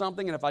have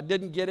something. And if I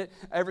didn't get it,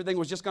 everything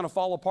was just going to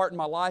fall apart in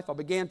my life. I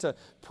began to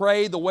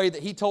pray the way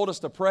that He told us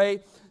to pray,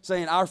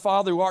 saying, Our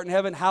Father who art in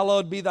heaven,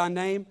 hallowed be Thy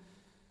name.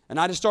 And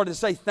I just started to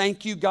say,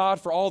 thank you,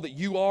 God, for all that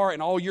You are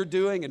and all You're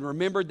doing, and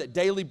remembered that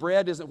daily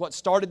bread isn't what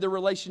started the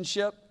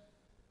relationship.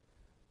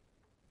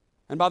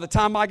 And by the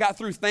time I got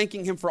through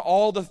thanking Him for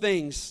all the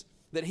things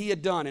that He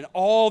had done and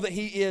all that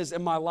He is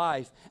in my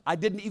life, I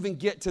didn't even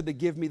get to the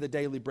give me the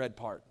daily bread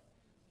part.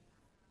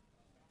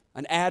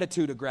 An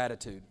attitude of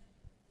gratitude.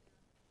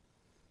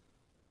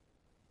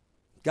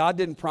 God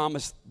didn't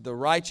promise the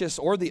righteous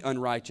or the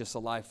unrighteous a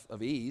life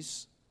of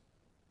ease,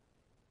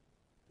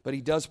 but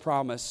He does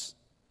promise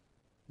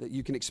that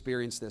you can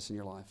experience this in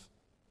your life.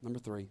 Number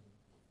 3,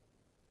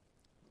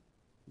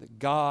 that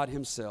God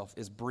Himself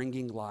is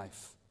bringing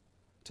life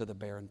to the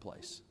barren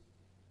place.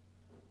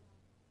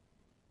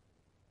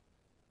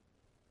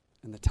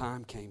 And the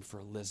time came for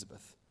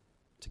Elizabeth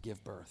to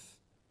give birth.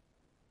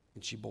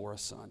 and she bore a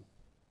son.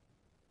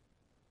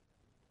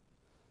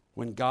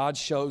 When God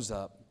shows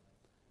up,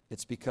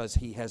 it's because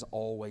He has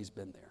always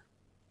been there.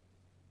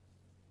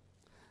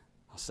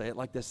 I'll say it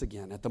like this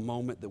again. At the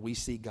moment that we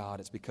see God,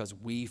 it's because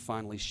we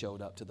finally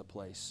showed up to the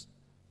place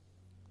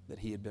that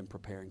He had been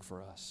preparing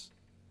for us.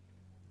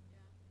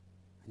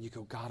 And you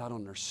go, God, I don't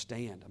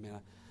understand.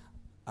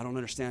 I don't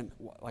understand.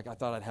 Like, I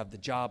thought I'd have the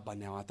job by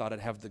now. I thought I'd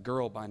have the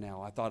girl by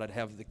now. I thought I'd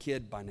have the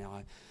kid by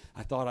now.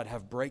 I thought I'd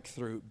have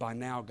breakthrough by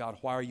now. God,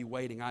 why are you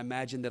waiting? I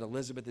imagine that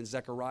Elizabeth and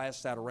Zechariah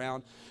sat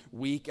around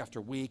week after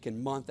week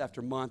and month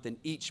after month, and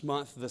each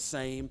month the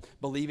same,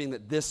 believing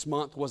that this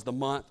month was the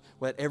month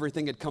where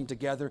everything had come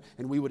together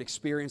and we would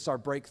experience our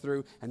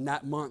breakthrough, and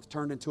that month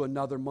turned into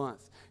another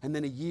month. And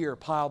then a year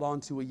piled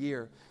onto a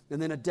year. And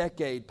then a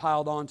decade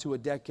piled onto a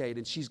decade.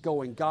 And she's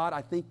going, God,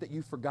 I think that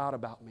you forgot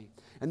about me.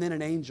 And then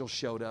an angel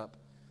showed up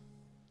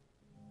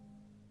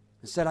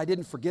and said, I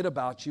didn't forget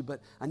about you, but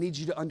I need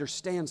you to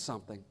understand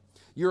something.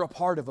 You're a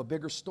part of a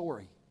bigger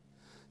story.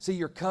 See,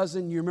 your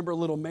cousin, you remember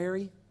little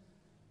Mary?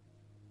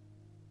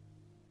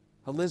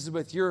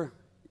 Elizabeth, you're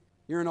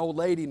an old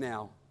lady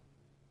now.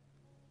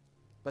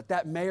 But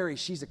that Mary,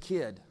 she's a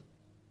kid.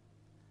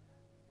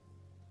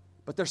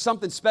 But there's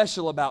something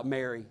special about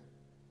Mary.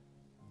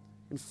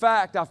 In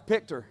fact, I've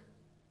picked her.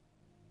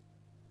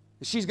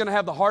 And she's going to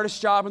have the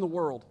hardest job in the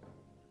world.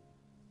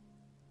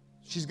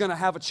 She's going to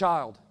have a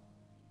child.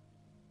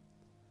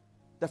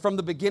 That from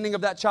the beginning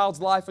of that child's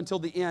life until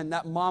the end,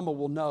 that mama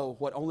will know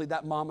what only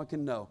that mama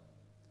can know.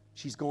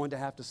 She's going to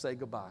have to say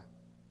goodbye.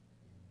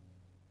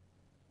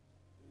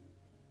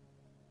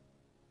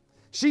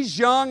 She's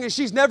young and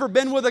she's never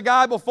been with a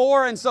guy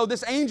before, and so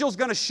this angel's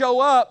going to show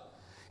up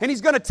and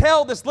he's going to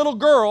tell this little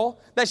girl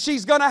that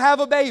she's going to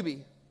have a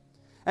baby.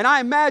 And I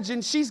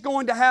imagine she's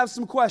going to have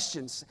some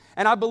questions.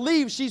 And I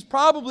believe she's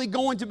probably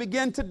going to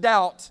begin to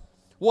doubt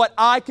what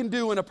I can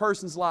do in a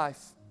person's life.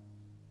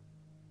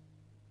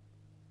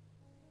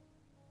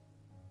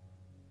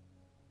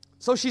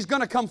 So she's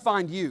going to come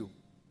find you.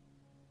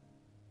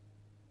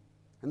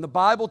 And the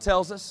Bible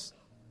tells us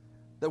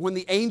that when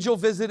the angel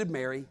visited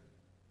Mary,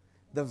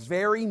 the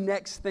very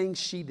next thing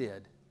she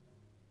did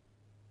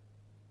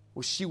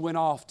was she went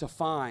off to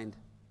find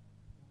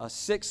a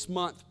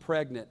 6-month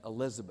pregnant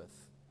Elizabeth.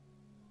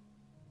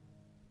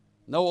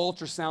 No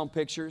ultrasound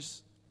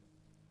pictures,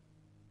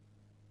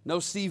 no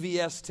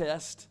CVS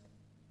test,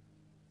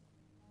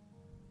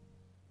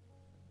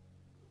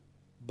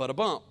 but a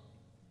bump.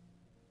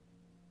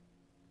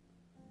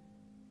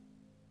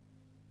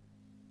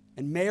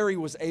 And Mary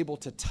was able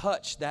to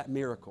touch that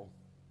miracle.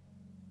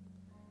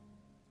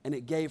 And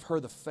it gave her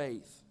the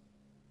faith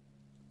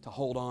to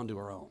hold on to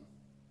her own.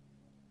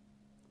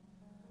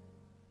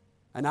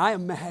 And I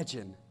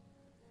imagine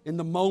in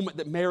the moment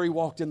that Mary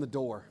walked in the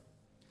door,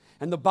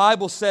 and the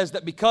Bible says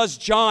that because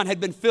John had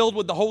been filled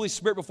with the Holy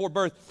Spirit before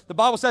birth, the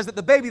Bible says that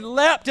the baby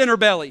leapt in her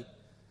belly.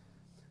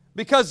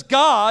 Because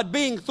God,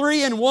 being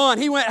 3 in 1,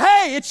 He went,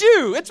 hey, it's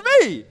you, it's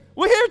me.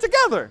 We're here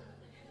together.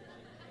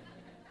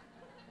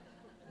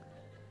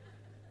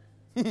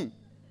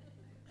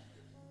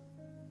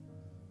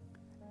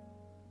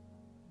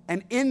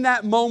 And in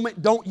that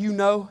moment, don't you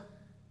know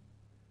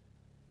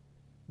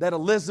that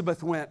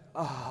Elizabeth went,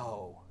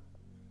 oh.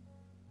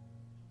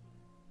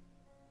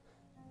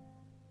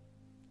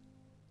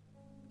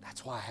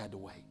 That's why I had to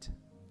wait.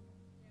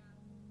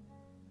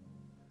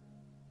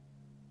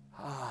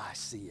 I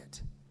see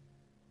it.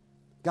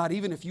 God,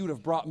 even if you would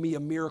have brought me a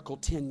miracle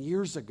 10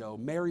 years ago,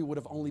 Mary would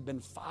have only been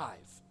 5.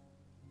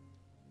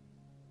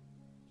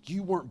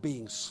 You weren't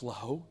being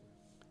slow.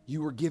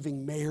 You were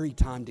giving Mary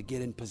time to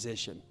get in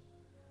position.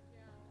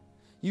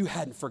 You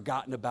hadn't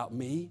forgotten about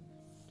me.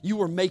 You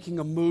were making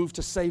a move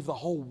to save the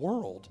whole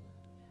world.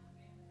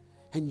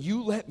 And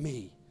you let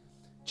me,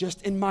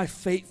 just in my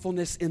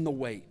faithfulness in the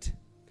wait,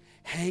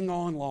 hang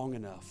on long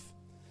enough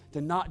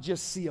to not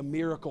just see a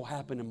miracle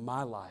happen in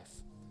my life,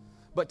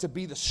 but to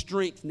be the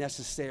strength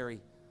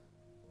necessary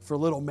for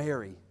little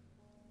Mary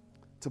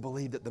to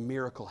believe that the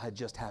miracle had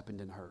just happened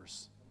in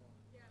hers.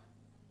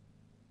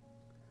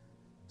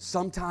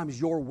 Sometimes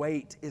your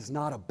wait is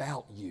not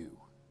about you.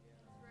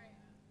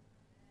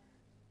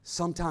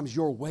 Sometimes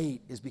your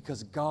wait is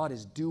because God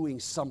is doing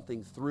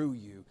something through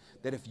you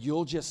that if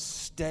you'll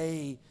just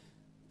stay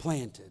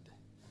planted,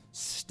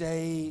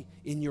 stay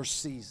in your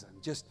season,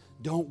 just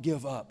don't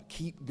give up,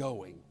 keep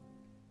going,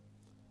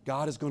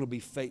 God is going to be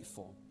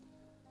faithful.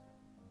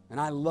 And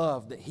I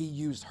love that He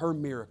used her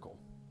miracle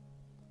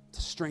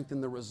to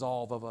strengthen the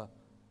resolve of a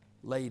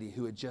lady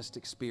who had just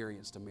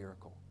experienced a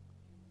miracle.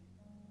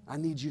 I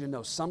need you to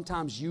know,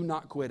 sometimes you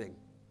not quitting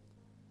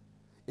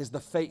is the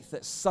faith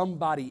that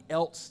somebody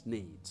else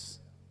needs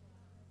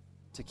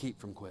to keep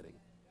from quitting.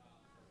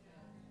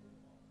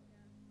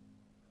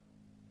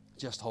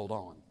 Just hold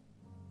on.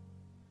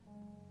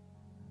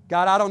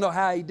 God, I don't know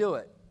how you do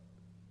it.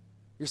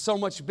 You're so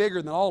much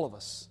bigger than all of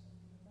us.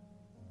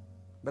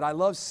 But I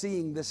love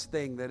seeing this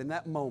thing that in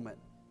that moment,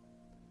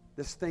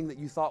 this thing that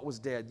you thought was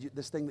dead,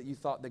 this thing that you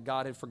thought that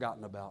God had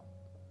forgotten about,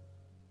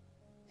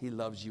 He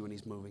loves you and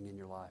He's moving in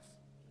your life.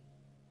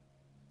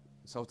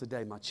 So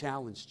today, my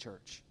challenge,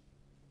 church,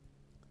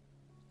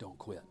 don't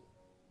quit.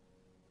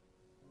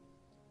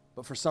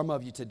 But for some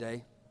of you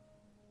today,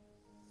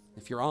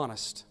 if you're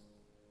honest,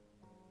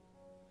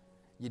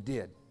 you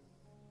did.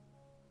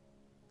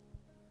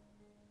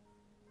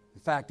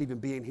 In fact, even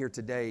being here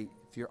today,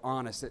 if you're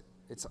honest,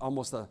 it's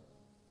almost a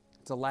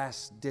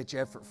last-ditch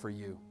effort for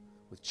you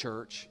with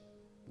church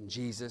and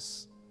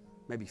Jesus,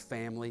 maybe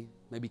family,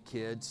 maybe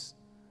kids.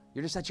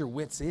 You're just at your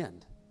wit's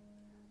end.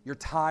 You're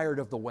tired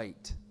of the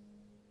wait.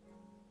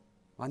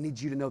 I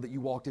need you to know that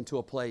you walked into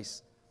a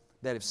place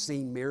that have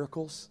seen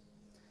miracles,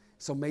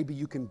 so maybe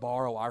you can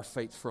borrow our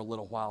faith for a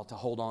little while to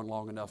hold on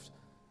long enough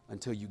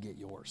until you get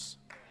yours.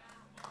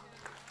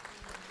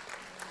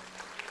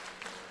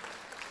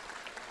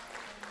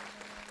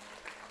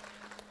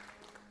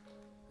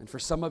 And for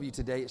some of you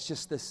today, it's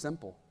just this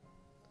simple.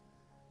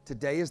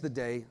 Today is the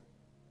day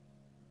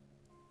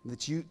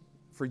that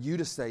for you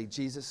to say,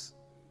 Jesus,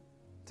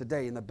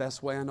 today, in the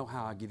best way I know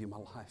how, I give you my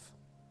life.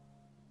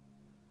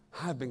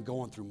 I've been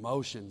going through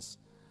motions,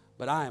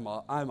 but I'm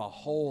a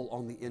hole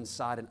on the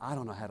inside, and I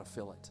don't know how to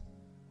fill it.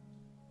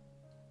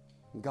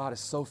 And God is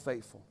so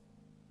faithful.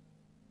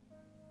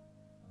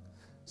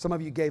 Some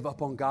of you gave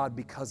up on God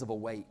because of a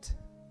weight.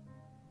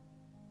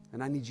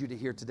 And I need you to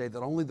hear today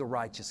that only the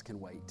righteous can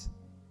wait.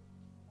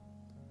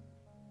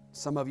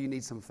 Some of you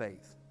need some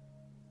faith.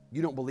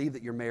 You don't believe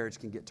that your marriage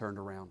can get turned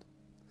around.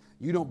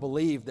 You don't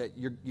believe that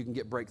you can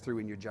get breakthrough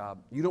in your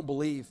job. You don't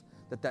believe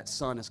that that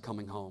son is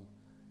coming home.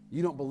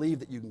 You don't believe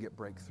that you can get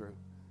breakthrough.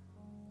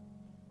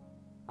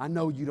 I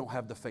know you don't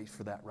have the faith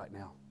for that right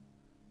now.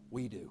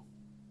 We do.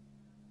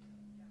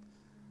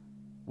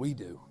 We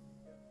do.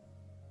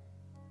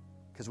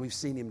 Because we've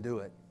seen him do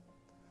it,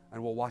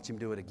 and we'll watch him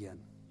do it again.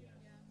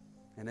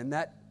 And in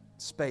that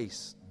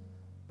space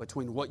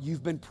between what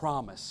you've been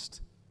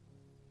promised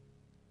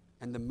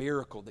and the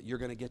miracle that you're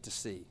going to get to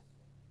see,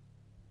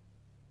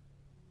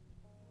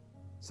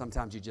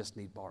 sometimes you just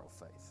need borrowed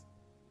faith.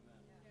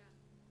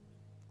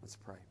 Let's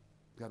pray.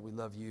 God, we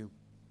love you.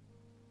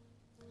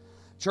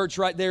 Church,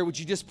 right there, would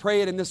you just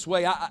pray it in this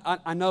way?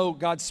 I know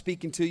God's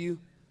speaking to you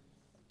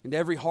and to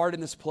every heart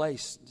in this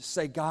place. Just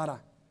say, God,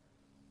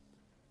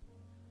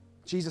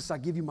 Jesus, I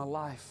give you my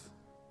life.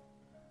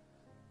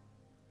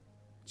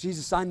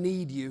 Jesus, I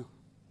need you.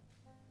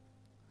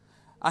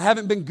 I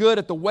haven't been good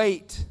at the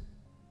wait.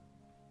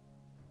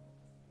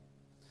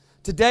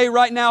 Today,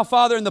 right now,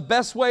 Father, in the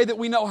best way that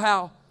we know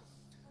how,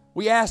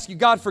 we ask you,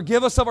 God,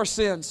 forgive us of our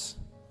sins.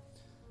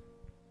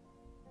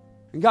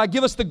 And God,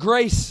 give us the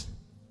grace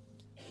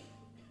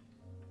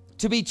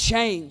to be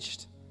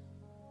changed.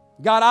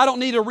 God, I don't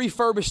need a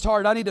refurbished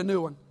heart. I need a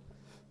new one.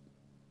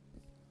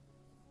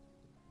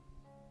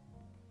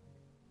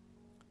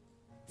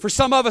 For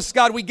some of us,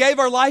 God, we gave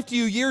our life to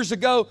you years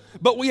ago,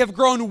 but we have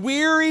grown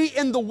weary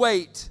in the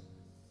wait.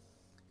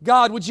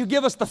 God, would you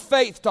give us the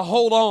faith to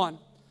hold on?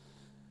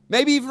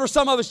 Maybe even for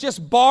some of us,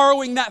 just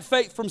borrowing that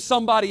faith from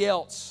somebody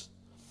else.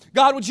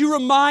 God, would you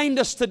remind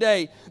us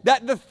today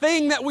that the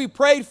thing that we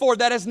prayed for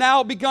that has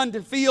now begun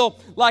to feel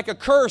like a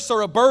curse or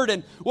a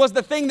burden was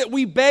the thing that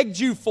we begged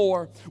you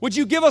for. Would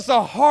you give us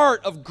a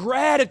heart of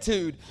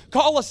gratitude?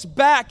 Call us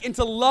back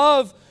into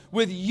love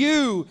with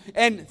you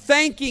and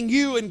thanking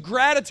you and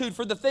gratitude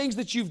for the things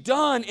that you've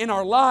done in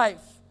our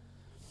life.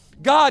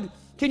 God,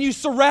 can you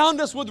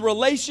surround us with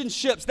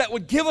relationships that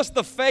would give us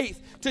the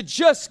faith to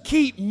just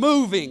keep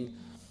moving,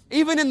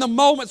 even in the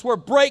moments where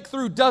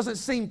breakthrough doesn't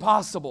seem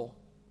possible?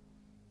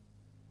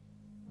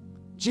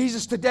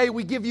 Jesus, today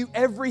we give you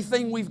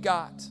everything we've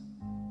got.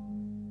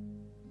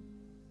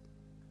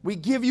 We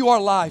give you our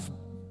life.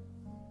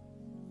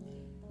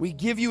 We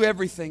give you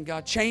everything,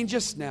 God. Change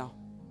us now.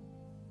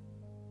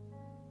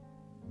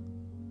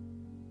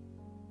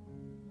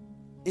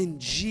 In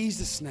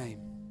Jesus'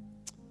 name,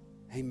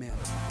 amen.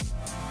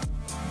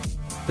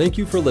 Thank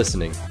you for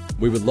listening.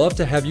 We would love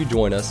to have you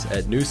join us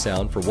at New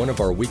Sound for one of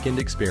our weekend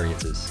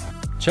experiences.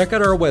 Check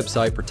out our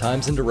website for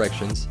times and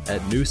directions at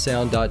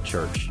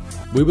newsound.church.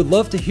 We would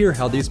love to hear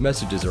how these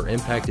messages are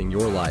impacting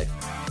your life.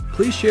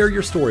 Please share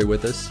your story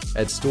with us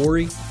at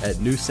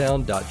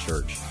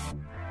story@newsound.church.